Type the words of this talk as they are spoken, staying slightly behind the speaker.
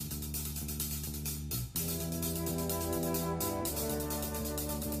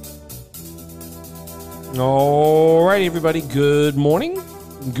All right, everybody. Good morning.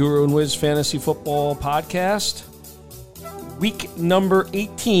 Guru and Wiz Fantasy Football Podcast. Week number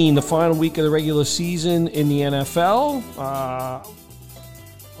 18, the final week of the regular season in the NFL.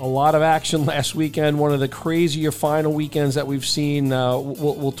 A lot of action last weekend. One of the crazier final weekends that we've seen.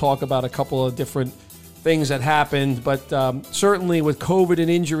 We'll talk about a couple of different things that happened, but certainly with COVID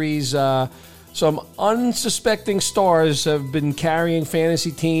and injuries, some unsuspecting stars have been carrying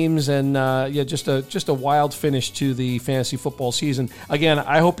fantasy teams, and just a wild finish to the fantasy football season. Again,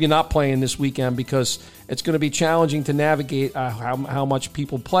 I hope you're not playing this weekend because it's going to be challenging to navigate how much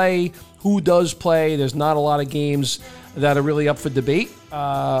people play, who does play. There's not a lot of games that are really up for debate.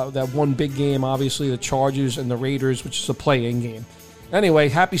 That one big game, obviously, the Chargers and the Raiders, which is a play-in game. Anyway,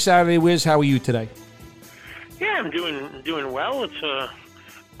 happy Saturday, Wiz. How are you today? Yeah, I'm doing well. It's a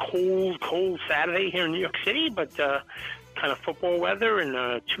cold Saturday here in New York City, but kind of football weather,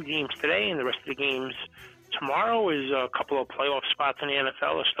 and 2 games today, and the rest of the games tomorrow. Is a couple of playoff spots in the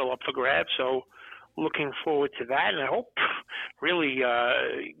NFL are still up for grabs, so looking forward to that. And I hope really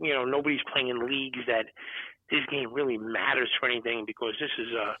nobody's playing in leagues that this game really matters for anything, because this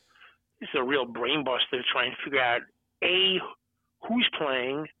is a real brain buster to try and figure out A, who's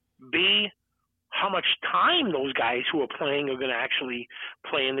playing, B, how much time those guys who are playing are going to actually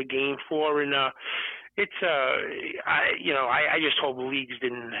play in the game for. And I just hope leagues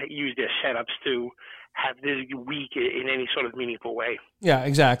didn't use their setups to have this week in any sort of meaningful way. Yeah,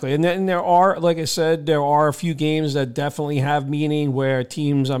 exactly. And there are, like I said, there are a few games that definitely have meaning where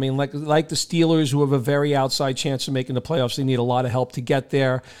teams, I mean, like the Steelers, who have a very outside chance of making the playoffs, they need a lot of help to get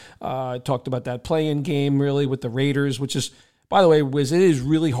there. I talked about that play-in game, really, with the Raiders, which is, by the way, Wiz, it is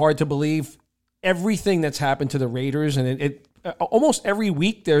really hard to believe everything that's happened to the Raiders, and it almost every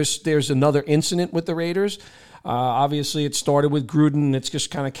week there's another incident with the Raiders. Obviously, it started with Gruden, and it's just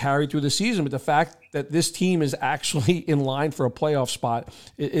kind of carried through the season. But the fact that this team is actually in line for a playoff spot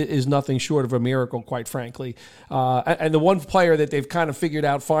is nothing short of a miracle, quite frankly. And the one player that they've kind of figured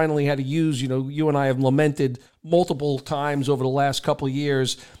out finally how to use, you and I have lamented multiple times over the last couple of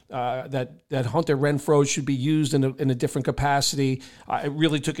years that Hunter Renfrow should be used in a different capacity. It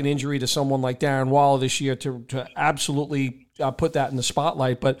really took an injury to someone like Darren Waller this year to absolutely put that in the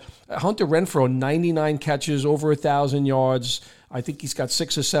spotlight. But Hunter Renfrow, 99 catches, over 1,000 yards. I think he's got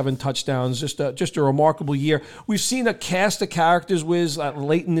 6 or 7 touchdowns. Just a remarkable year. We've seen a cast of characters, Wiz,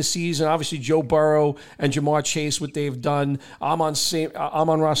 late in the season. Obviously, Joe Burrow and Jamar Chase, what they've done.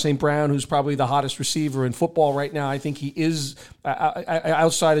 Amon-Ra St. Brown, who's probably the hottest receiver in football right now. I think he is,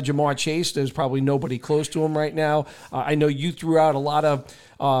 outside of Jamar Chase, there's probably nobody close to him right now. I know you threw out a lot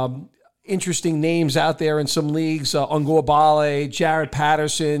of interesting names out there in some leagues, Ungwabale, Jared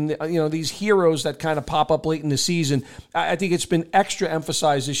Patterson, these heroes that kind of pop up late in the season. I think it's been extra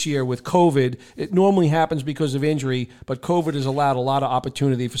emphasized this year with COVID. It normally happens because of injury, but COVID has allowed a lot of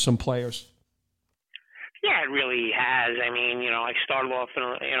opportunity for some players. Yeah, it really has. I mean, I started off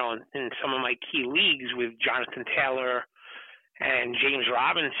in some of my key leagues with Jonathan Taylor and James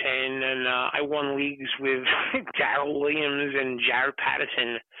Robinson, and I won leagues with Darrell Williams and Jared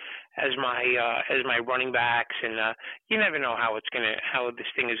Patterson as my running backs, and you never know how this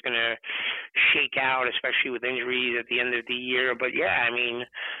thing is gonna shake out, especially with injuries at the end of the year. But yeah, I mean,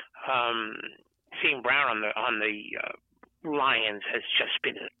 St. Brown on the Lions has just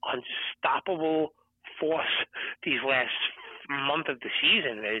been an unstoppable force these last month of the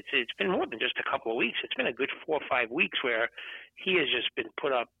season. It's been more than just a couple of weeks. It's been a good 4 or 5 weeks where he has just been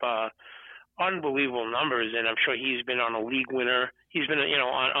put up unbelievable numbers, and I'm sure he's been on a league winner. He's been,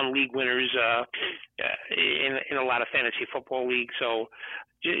 on league winners in a lot of fantasy football leagues. So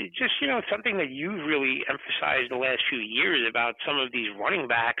just, something that you've really emphasized the last few years about some of these running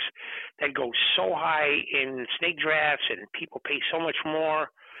backs that go so high in snake drafts, and people pay so much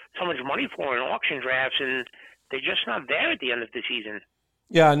money for in auction drafts, and they're just not there at the end of the season.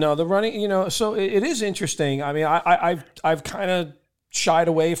 Yeah, no, the running, so it is interesting. I mean, I've kind of shied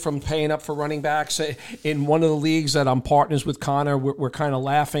away from paying up for running backs. In one of the leagues that I'm partners with Connor, we're kind of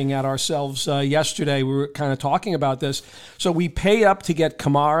laughing at ourselves. Yesterday, we were kind of talking about this. So we pay up to get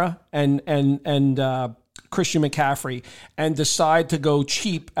Kamara and Christian McCaffrey and decide to go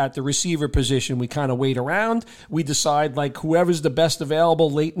cheap at the receiver position. We kind of wait around. We decide whoever's the best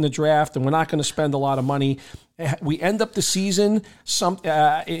available late in the draft, and we're not going to spend a lot of money. We end up the season in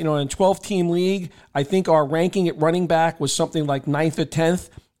a 12-team league. I think our ranking at running back was something like 9th or 10th.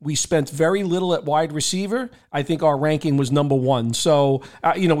 We spent very little at wide receiver. I think our ranking was number one. So,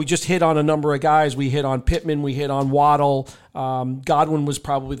 we just hit on a number of guys. We hit on Pittman. We hit on Waddle. Godwin was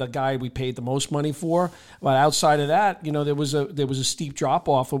probably the guy we paid the most money for. But outside of that, there was a steep drop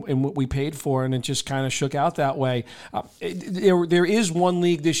off in what we paid for, and it just kind of shook out that way. There is one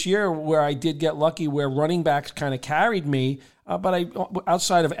league this year where I did get lucky, where running backs kind of carried me. But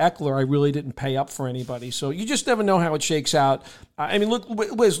outside of Eckler, I really didn't pay up for anybody. So you just never know how it shakes out. Look,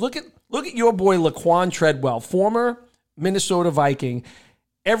 Wiz, look at your boy Laquan Treadwell, former Minnesota Viking.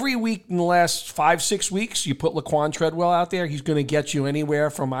 Every week in the last 5-6 weeks, you put Laquan Treadwell out there, he's going to get you anywhere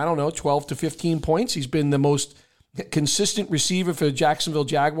from 12 to 15 points. He's been the most consistent receiver for the Jacksonville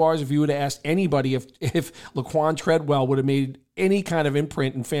Jaguars. If you would have asked anybody if Laquan Treadwell would have made any kind of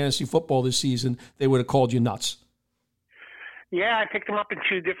imprint in fantasy football this season, they would have called you nuts. Yeah, I picked him up in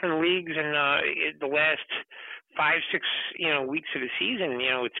 2 different leagues, and the last 5-6 weeks of the season,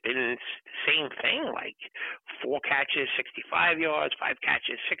 it's been the same thing, like 4 catches, 65 yards, 5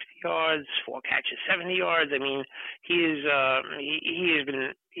 catches, 60 yards, 4 catches, 70 yards.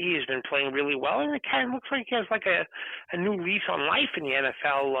 He has been playing really well, and it kind of looks like he has like a new lease on life in the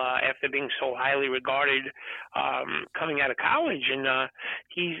NFL after being so highly regarded coming out of college. And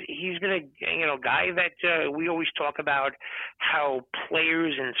he's been a guy that we always talk about how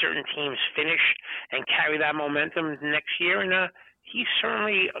players in certain teams finish and carry that momentum next year, and he's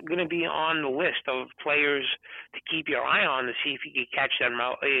certainly going to be on the list of players to keep your eye on to see if he can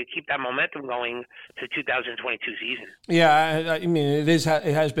keep that momentum going to 2022 season. Yeah,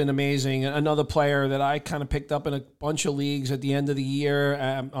 it has been amazing. Another player that I kind of picked up in a bunch of leagues at the end of the year,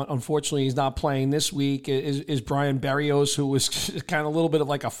 unfortunately he's not playing this week, is Brian Berrios, who was kind of a little bit of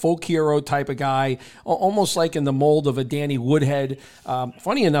like a folk hero type of guy, almost like in the mold of a Danny Woodhead.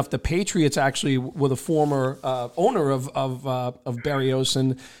 Funny enough, the Patriots actually were the former owner of Berrios,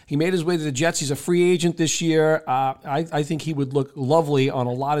 and he made his way to the Jets. He's a free agent this year. I think he would look lovely on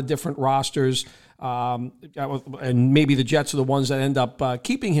a lot of different rosters. And maybe the Jets are the ones that end up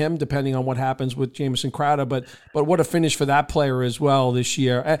keeping him, depending on what happens with Jamison Crowder. But what a finish for that player as well this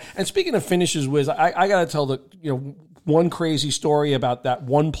year. And speaking of finishes, Wiz, I got to tell one crazy story about that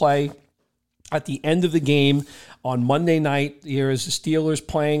one play at the end of the game on Monday night. Here is the Steelers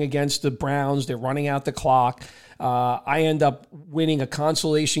playing against the Browns. They're running out the clock. I end up winning a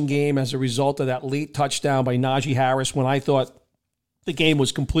consolation game as a result of that late touchdown by Najee Harris when I thought the game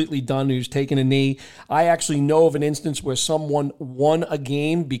was completely done. He was taking a knee. I actually know of an instance where someone won a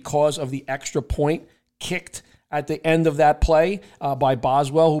game because of the extra point kicked at the end of that play by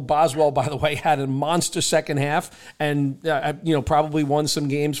Boswell, who Boswell, by the way, had a monster second half and, probably won some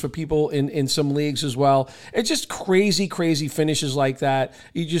games for people in some leagues as well. It's just crazy, crazy finishes like that.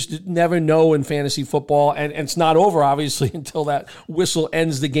 You just never know in fantasy football. And it's not over, obviously, until that whistle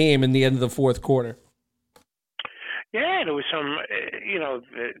ends the game in the end of the fourth quarter. Yeah, there was some,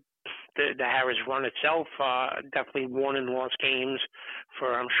 the Harris run itself definitely won and lost games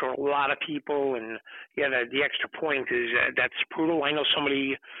for, I'm sure, a lot of people. And yeah, the extra point that's brutal. I know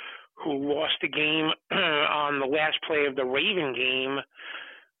somebody who lost the game on the last play of the Raven game,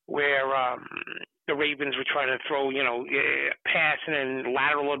 where the Ravens were trying to throw, pass and then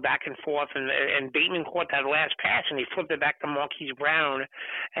lateral it back and forth, and Bateman caught that last pass and he flipped it back to Marquise Brown,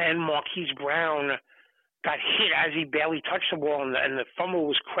 and Marquise Brown got hit as he barely touched the ball, and the fumble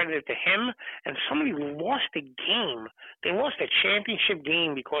was credited to him, and somebody lost the game. They lost a championship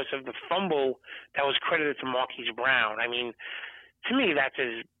game because of the fumble that was credited to Marquise Brown. To me, that's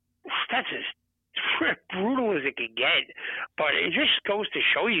as brutal as it could get. But it just goes to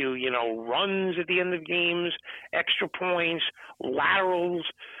show you, runs at the end of games, extra points, laterals,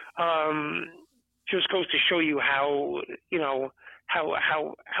 just goes to show you how,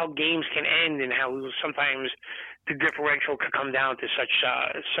 how games can end and how sometimes the differential could come down to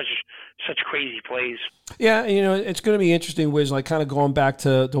such crazy plays. Yeah, it's going to be interesting, Wiz, like kind of going back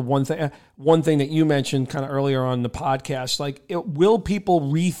to the one thing that you mentioned kind of earlier on the podcast, will people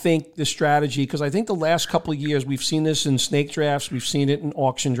rethink the strategy? Because I think the last couple of years we've seen this in snake drafts, we've seen it in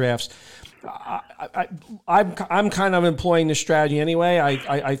auction drafts. I'm kind of employing this strategy anyway.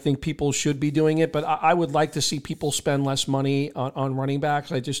 I think people should be doing it, but I would like to see people spend less money on running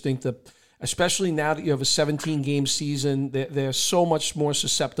backs. I just think that, especially now that you have a 17-game season, they're so much more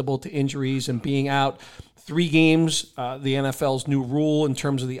susceptible to injuries and being out 3 games, the NFL's new rule in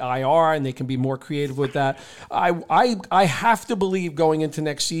terms of the IR, and they can be more creative with that. I have to believe going into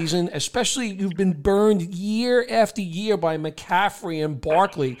next season, especially you've been burned year after year by McCaffrey and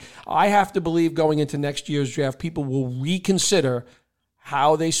Barkley, I have to believe going into next year's draft, people will reconsider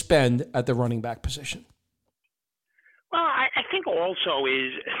how they spend at the running back position. Well, I think also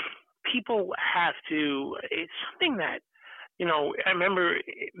is people have to. It's something that I remember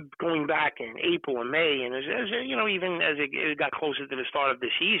going back in April and May, and even as it got closer to the start of the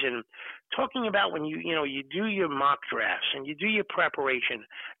season, talking about when you do your mock drafts and you do your preparation.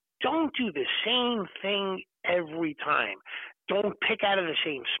 Don't do the same thing every time. Don't pick out of the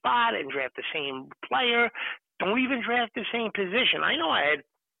same spot and draft the same player. Don't even draft the same position. I know I had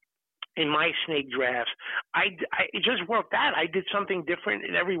in my snake drafts, it just worked out. I did something different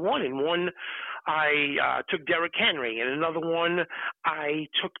in every one. In one, I took Derrick Henry. In another one, I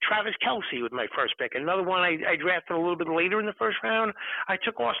took Travis Kelce with my first pick. Another one, I drafted a little bit later in the first round. I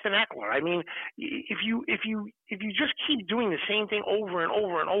took Austin Eckler. I mean, if you just keep doing the same thing over and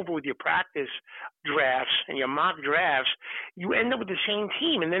over and over with your practice drafts and your mock drafts, you end up with the same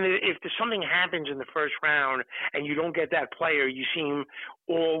team. And then if there's something happens in the first round and you don't get that player, you seem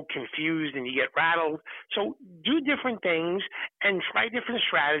all confused and you get rattled. So do different things and try different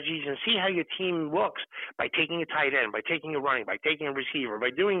strategies and see how your team looks by taking a tight end, by taking a running, by taking a receiver, by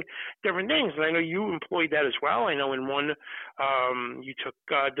doing different things. And I know you employed that as well. I know in one you took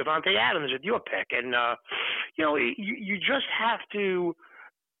Devontae Adams with your pick. And, you just have to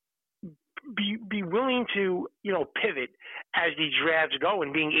be willing to, pivot as the drafts go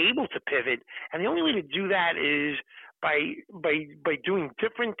and being able to pivot. And the only way to do that is by doing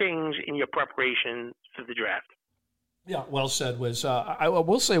different things in your preparation for the draft. Yeah, well said, Wiz. I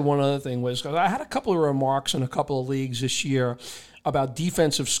will say one other thing, Wiz, because I had a couple of remarks in a couple of leagues this year about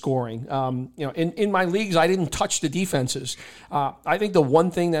defensive scoring. In my leagues, I didn't touch the defenses. I think the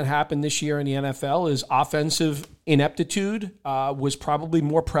one thing that happened this year in the NFL is offensive ineptitude was probably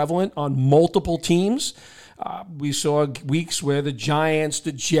more prevalent on multiple teams. We saw weeks where the Giants,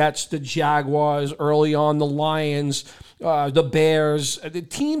 the Jets, the Jaguars, early on the Lions, the Bears, the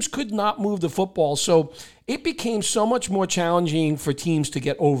teams could not move the football. So it became so much more challenging for teams to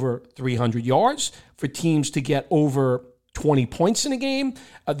get over 300 yards, for teams to get over 20 points in a game,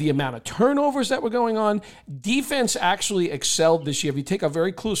 the amount of turnovers that were going on. Defense actually excelled this year. If you take a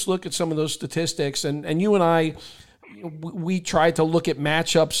very close look at some of those statistics, and you and I, we tried to look at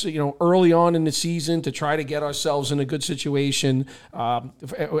matchups, early on in the season to try to get ourselves in a good situation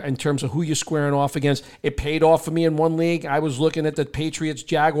in terms of who you're squaring off against. It paid off for me in one league. I was looking at the Patriots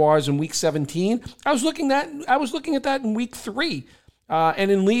Jaguars in week 17. I was looking at that in week 3.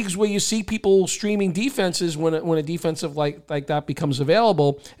 And in leagues where you see people streaming defenses, when a defensive like that becomes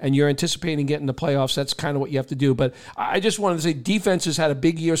available and you're anticipating getting the playoffs, that's kind of what you have to do. But I just wanted to say defenses had a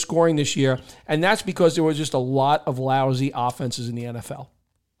big year scoring this year, and that's because there was just a lot of lousy offenses in the NFL.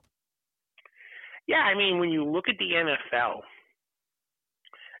 Yeah, I mean, when you look at the NFL,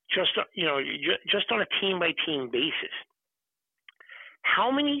 just on a team-by-team basis,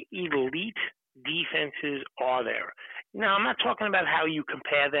 how many elite defenses are there? Now, I'm not talking about how you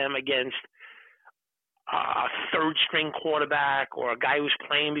compare them against a third-string quarterback or a guy who's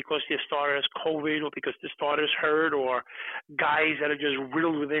playing because their starter has COVID or because the starter's hurt or guys that are just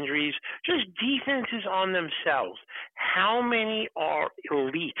riddled with injuries. Just defenses on themselves. How many are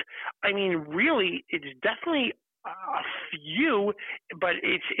elite? I mean, really, it's definitely a few, but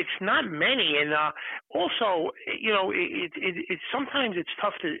it's not many. And also, it's sometimes it's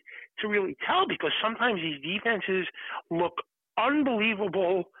tough to really tell because sometimes these defenses look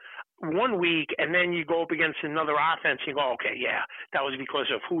unbelievable one week, and then you go up against another offense and you go, okay, yeah, that was because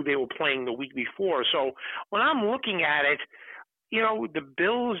of who they were playing the week before. So when I'm looking at it, the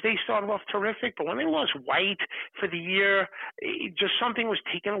Bills, they started off terrific, but when they lost White for the year, just something was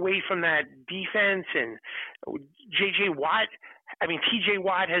taken away from that defense. And J.J. Watt, T.J.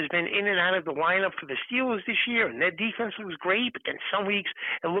 Watt has been in and out of the lineup for the Steelers this year, and their defense was great, but then some weeks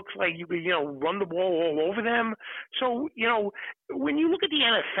it looks like you could, run the ball all over them. So, when you look at the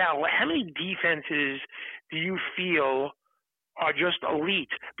NFL, how many defenses do you feel are just elite?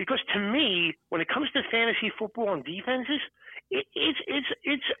 Because to me, when it comes to fantasy football and defenses,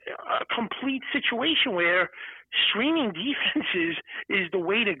 it's a complete situation where streaming defenses is the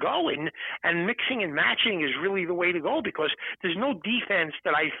way to go, and mixing and matching is really the way to go because there's no defense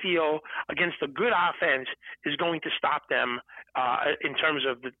that I feel against a good offense is going to stop them in terms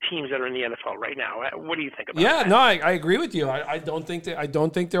of the teams that are in the NFL right now. What do you think about that? Yeah, no, I agree with you. I don't think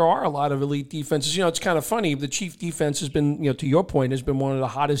there are a lot of elite defenses. It's kind of funny. The Chief defense has been, to your point, has been one of the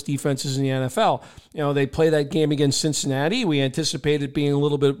hottest defenses in the NFL. They play that game against Cincinnati. We anticipated being a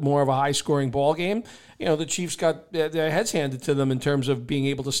little bit more of a high-scoring ball game. The Chiefs got their heads handed to them in terms of being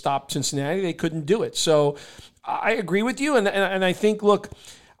able to stop Cincinnati. They couldn't do it. So I agree with you. And I think, look,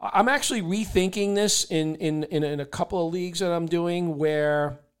 I'm actually rethinking this in a couple of leagues that I'm doing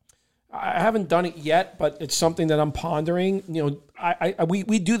where I haven't done it yet, but it's something that I'm pondering. You know,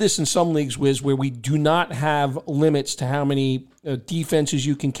 we do this in some leagues, Wiz, where we do not have limits to how many defenses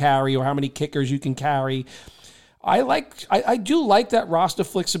you can carry or how many kickers you can carry. I do like that roster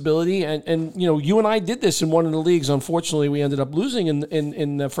flexibility, and you know, you and I did this in one of the leagues. Unfortunately, we ended up losing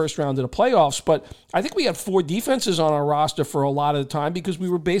in the first round of the playoffs. But I think we had 4 defenses on our roster for a lot of the time because we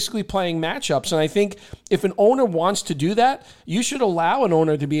were basically playing matchups. And I think if an owner wants to do that, you should allow an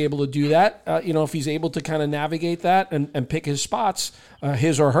owner to be able to do that. You know, if he's able to kind of navigate that and pick his spots,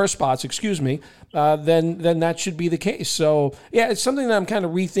 his or her spots, excuse me, then that should be the case. So yeah, it's something that I'm kind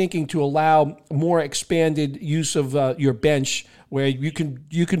of rethinking to allow more expanded use of your bench, where you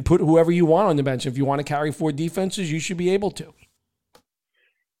can put whoever you want on the bench. If you want to carry 4 defenses, you should be able to.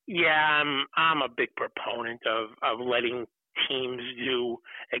 Yeah, I'm a big proponent of letting teams do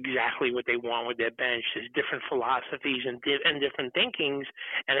exactly what they want with their bench. There's different philosophies and different thinkings,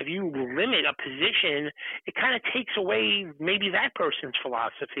 and if you limit a position, it kind of takes away maybe that person's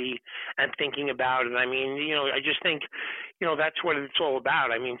philosophy and thinking about it. I mean, you know, I just think, you know, that's what it's all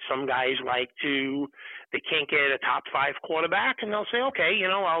about. I mean, some guys they can't get a top 5 quarterback, and they'll say, okay, you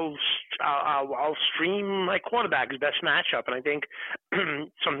know, I'll stream my quarterback's best matchup, and I think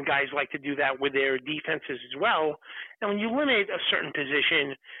some guys like to do that with their defenses as well. And when you limit a certain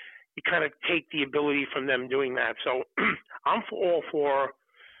position, you kind of take the ability from them doing that. So I'm all for,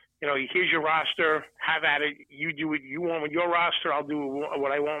 you know, here's your roster, have at it. You do what you want with your roster. I'll do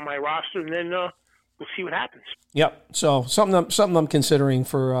what I want with my roster, and then we'll see what happens. Yep. So something I'm considering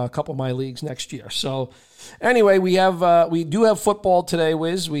for a couple of my leagues next year. So anyway, we do have football today,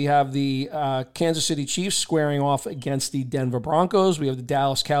 Wiz. We have the Kansas City Chiefs squaring off against the Denver Broncos. We have the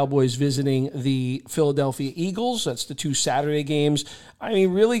Dallas Cowboys visiting the Philadelphia Eagles. That's the 2 Saturday games. I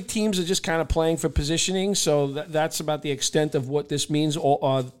mean, really, teams are just kind of playing for positioning. So that's about the extent of what this means.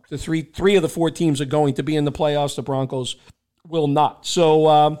 The three of the 4 teams are going to be in the playoffs. The Broncos will not.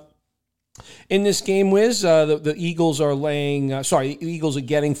 So. In this game, Wiz, the Eagles are the Eagles are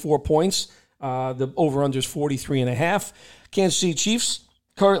getting 4 points. The over-under is 43.5. Kansas City Chiefs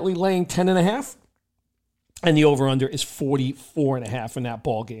currently laying 10.5. And the over-under is 44.5 in that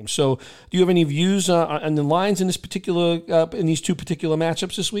ball game. So do you have any views on the lines in this particular in these 2 particular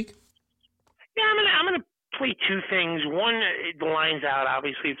matchups this week? Yeah, I'm gonna play 2 things. One, the line's out.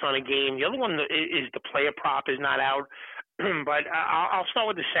 Obviously, it's on a game. The other one is the player prop is not out. But I'll start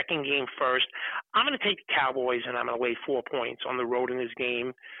with the second game first. I'm going to take the Cowboys, and I'm going to lay 4 points on the road in this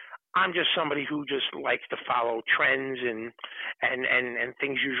game. I'm just somebody who just likes to follow trends, and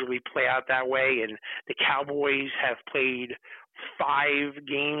things usually play out that way. And the Cowboys have played 5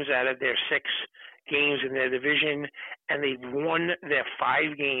 games out of their 6 games in their division, and they've won their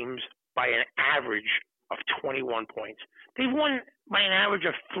 5 games by an average of 21 points. They've won by an average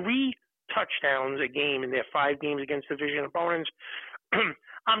of 3 touchdowns a game in their 5 games against division opponents.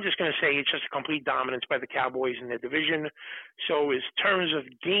 I'm just going to say it's just a complete dominance by the Cowboys in their division. So in terms of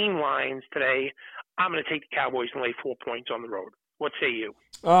game lines today, I'm going to take the Cowboys and lay 4 points on the road. What say you?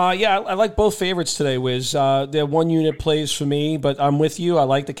 Yeah, I like both favorites today, Wiz. They're 1 unit plays for me, but I'm with you. I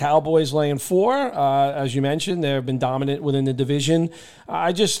like the Cowboys laying 4. As you mentioned, they've been dominant within the division.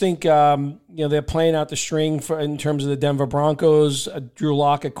 I just think they're playing out the string in terms of the Denver Broncos. Drew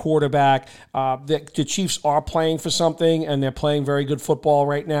Lock at quarterback. The Chiefs are playing for something, and they're playing very good football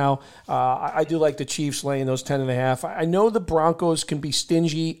right now. I do like the Chiefs laying those 10.5. I know the Broncos can be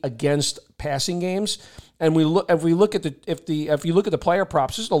stingy against passing games. And if you look at the player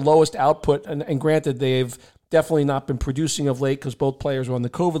props, this is the lowest output. And granted, they've definitely not been producing of late because both players are on the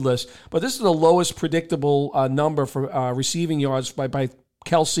COVID list. But this is the lowest predictable number for receiving yards by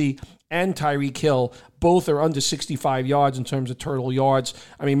Kelsey and Tyreek Hill. Both are under 65 yards in terms of total yards.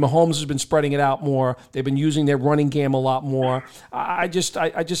 I mean, Mahomes has been spreading it out more. They've been using their running game a lot more. I just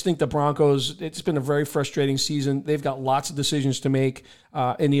think the Broncos, it's been a very frustrating season. They've got lots of decisions to make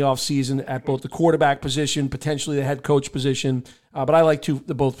in the offseason at both the quarterback position, potentially the head coach position. But I like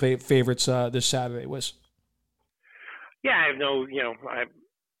both favorites this Saturday, Wiz. Yeah, I have I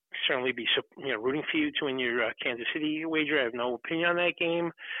certainly be rooting for you to win your Kansas City wager. I have no opinion on that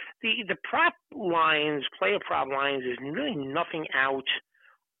game. The prop lines, player prop lines, is really nothing out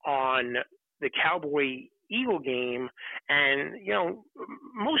on the Cowboy-Eagle game. And,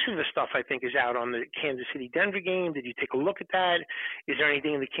 most of the stuff I think is out on the Kansas City-Denver game. Did you take a look at that? Is there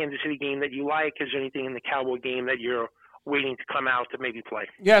anything in the Kansas City game that you like? Is there anything in the Cowboy game that you're waiting to come out to maybe play?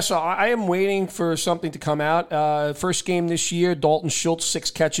 Yeah, so I am waiting for something to come out. First game this year, Dalton Schultz, 6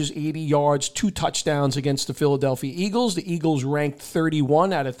 catches, 80 yards, 2 touchdowns against the Philadelphia Eagles. The Eagles ranked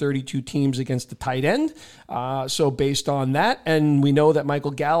 31 out of 32 teams against the tight end. So based on that, and we know that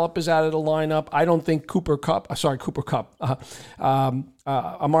Michael Gallup is out of the lineup, I don't think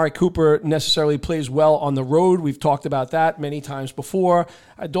Amari Cooper necessarily plays well on the road. We've talked about that many times before.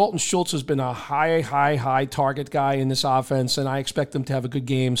 Dalton Schultz has been a high target guy in this offense, and I expect him to have a good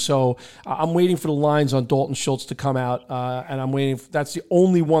game. So I'm waiting for the lines on Dalton Schultz to come out, and I'm waiting. That's the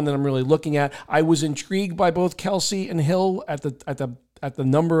only one that I'm really looking at. I was intrigued by both Kelsey and Hill at the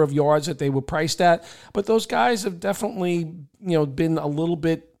number of yards that they were priced at, but those guys have definitely been a little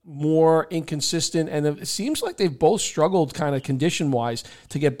bit more inconsistent, and it seems like they've both struggled kind of condition-wise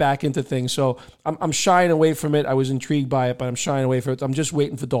to get back into things. So I'm shying away from it. I was intrigued by it, but I'm shying away from it. I'm just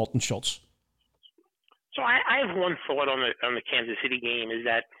waiting for Dalton Schultz. So I have one thought on the Kansas City game, is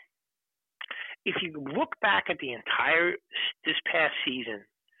that if you look back at this past season,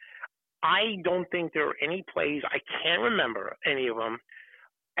 I don't think there are any plays, I can't remember any of them,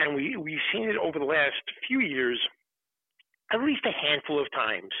 and we've seen it over the last few years, at least a handful of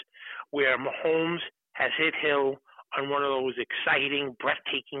times, where Mahomes has hit Hill on one of those exciting,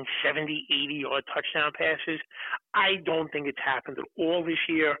 breathtaking 70, 80-yard touchdown passes. I don't think it's happened at all this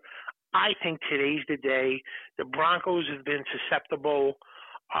year. I think today's the day. The Broncos have been susceptible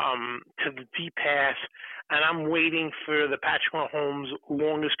to the deep pass, and I'm waiting for the Patrick Mahomes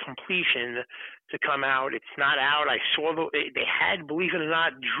longest completion to come out. It's not out. I saw they had, believe it or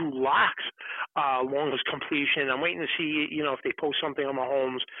not, Drew Lock's longest completion. I'm waiting to see, if they post something on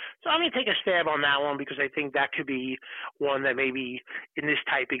Mahomes. So I'm going to take a stab on that one, because I think that could be one that maybe in this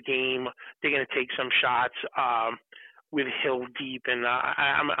type of game they're going to take some shots with Hill deep, and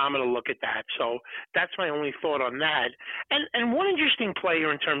I'm going to look at that. So that's my only thought on that. And one interesting player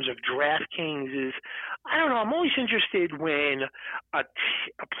in terms of DraftKings is, I don't know, I'm always interested when a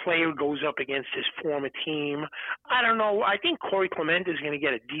player goes up against his former team. I don't know. I think Corey Clement is going to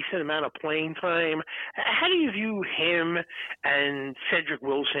get a decent amount of playing time. How do you view him and Cedric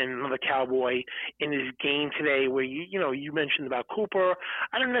Wilson, another Cowboy, in this game today where, you mentioned about Cooper?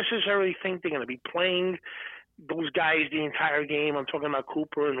 I don't necessarily think they're going to be playing those guys the entire game. I'm talking about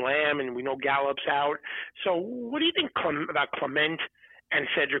Cooper and Lamb, and we know Gallup's out. So what do you think about Clement and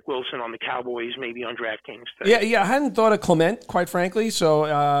Cedric Wilson on the Cowboys, maybe on DraftKings today? Yeah, I hadn't thought of Clement, quite frankly.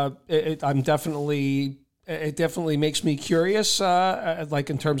 So it definitely makes me curious, like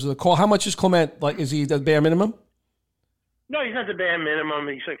in terms of the call. How much is Clement? Like, is he the bare minimum? No, he's not the bare minimum.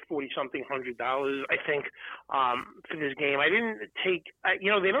 He's like $40-something $100, I think, for this game. I didn't take,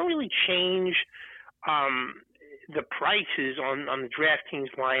 they don't really change the prices on the DraftKings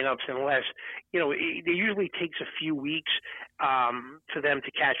lineups unless, it usually takes a few weeks for them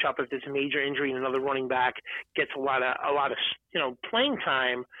to catch up if there's a major injury and another running back gets a lot of playing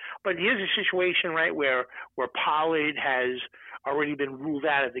time. But here's a situation, right, where Pollard has already been ruled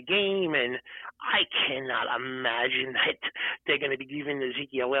out of the game, and I cannot imagine that they're going to be giving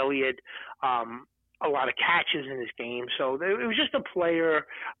Ezekiel Elliott a lot of catches in this game. So it was just a player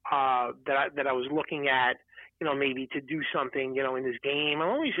that I was looking at, maybe to do something, in this game. I'm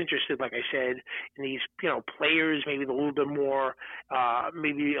always interested, like I said, in these, players, maybe a little bit more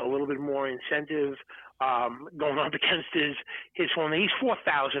incentive going up against his one. He's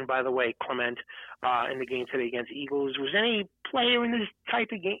 4,000, by the way, Clement, in the game today against Eagles. Was any player in this type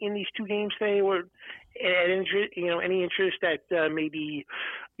of game, in these two games today, or any interest that maybe,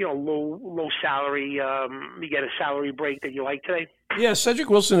 low salary, you get a salary break that you like today? Yeah, Cedric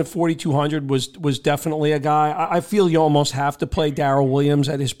Wilson at 4,200 was definitely a guy. I feel you almost have to play Darrell Williams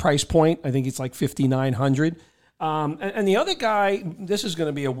at his price point. I think it's like 5,900. And the other guy, this is going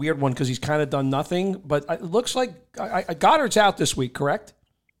to be a weird one because he's kind of done nothing, but it looks like Goddard's out this week, correct?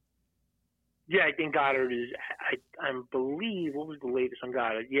 Yeah, I think Goddard is. I believe. What was the latest on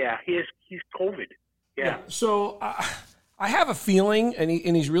Goddard? Yeah, he's COVID. Yeah. So I have a feeling, and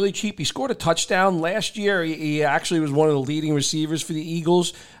he's really cheap. He scored a touchdown last year. He actually was one of the leading receivers for the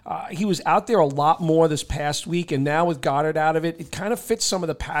Eagles. He was out there a lot more this past week, and now with Goddard out of it, it kind of fits some of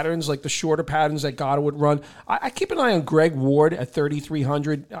the patterns, like the shorter patterns that Goddard would run. I keep an eye on Greg Ward at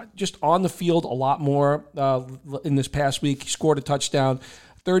 3,300, just on the field a lot more in this past week. He scored a touchdown.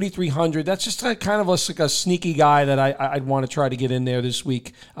 3,300. That's just kind of like a sneaky guy that I'd want to try to get in there this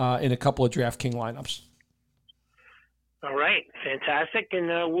week in a couple of DraftKings lineups. All right, fantastic,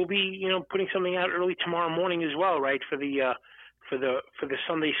 and we'll be putting something out early tomorrow morning as well, right, for the the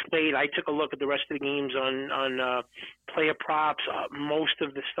Sunday slate. I took a look at the rest of the games on player props. Most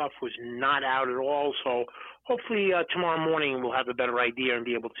of the stuff was not out at all. So hopefully tomorrow morning we'll have a better idea and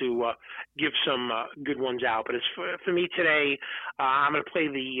be able to give some good ones out. But as for me today, I'm going to play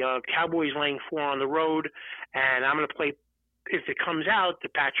the Cowboys laying 4 on the road, and I'm going to play, if it comes out, the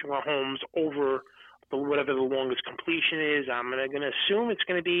Patrick Mahomes over whatever the longest completion is. I'm going to assume it's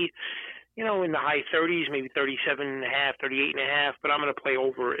going to be, in the high 30s, maybe 37.5, 38.5, but I'm going to play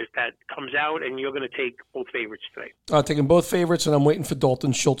over if that comes out, and you're going to take both favorites today. I'm taking both favorites, and I'm waiting for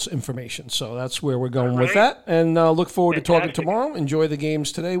Dalton Schultz information. So that's where we're going with that, and look forward to talking tomorrow. Enjoy the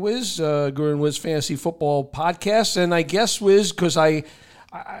games today, Wiz. Guru and Wiz Fantasy Football Podcast, and I guess, Wiz, because I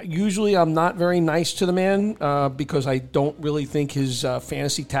usually I'm not very nice to the man because I don't really think his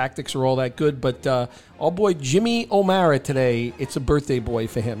fantasy tactics are all that good. But our boy Jimmy O'Mara today, it's a birthday boy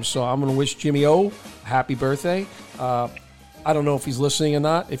for him. So I'm going to wish Jimmy O happy birthday. I don't know if he's listening or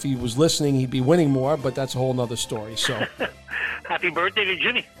not. If he was listening, he'd be winning more, but that's a whole nother story. So happy birthday to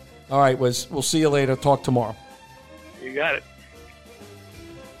Jimmy. All right, Wiz. We'll see you later. Talk tomorrow. You got it.